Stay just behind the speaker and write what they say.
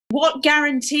What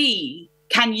guarantee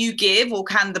can you give, or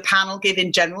can the panel give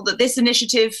in general, that this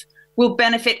initiative will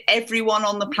benefit everyone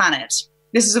on the planet?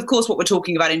 This is, of course, what we're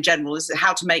talking about in general, is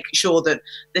how to make sure that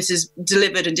this is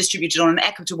delivered and distributed on an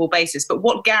equitable basis. But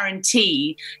what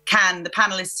guarantee can the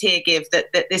panelists here give that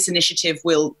this initiative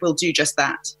will do just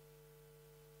that?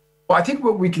 Well, I think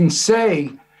what we can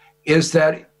say is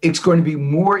that it's going to be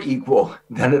more equal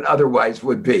than it otherwise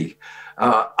would be.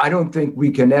 I don't think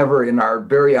we can ever, in our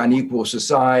very unequal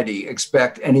society,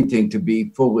 expect anything to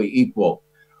be fully equal.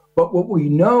 But what we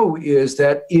know is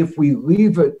that if we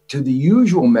leave it to the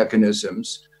usual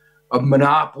mechanisms of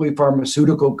monopoly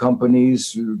pharmaceutical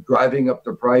companies driving up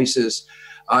the prices,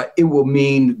 it will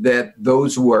mean that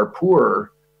those who are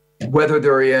poor, whether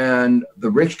they're in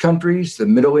the rich countries, the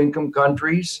middle-income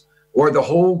countries, or the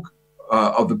whole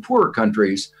of the poorer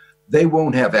countries, they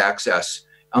won't have access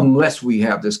unless we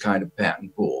have this kind of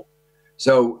patent pool.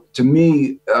 So to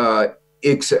me,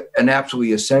 it's an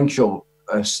absolutely essential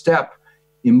step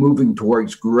in moving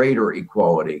towards greater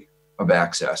equality of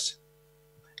access.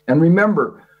 And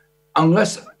remember,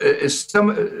 unless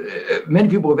many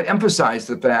people have emphasized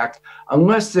the fact,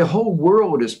 unless the whole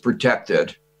world is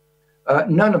protected,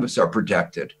 none of us are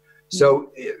protected.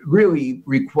 So it really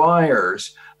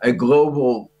requires a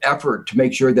global effort to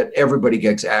make sure that everybody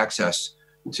gets access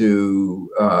to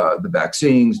the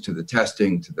vaccines, to the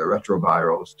testing, to the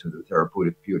retrovirals, to the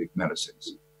therapeutic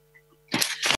medicines.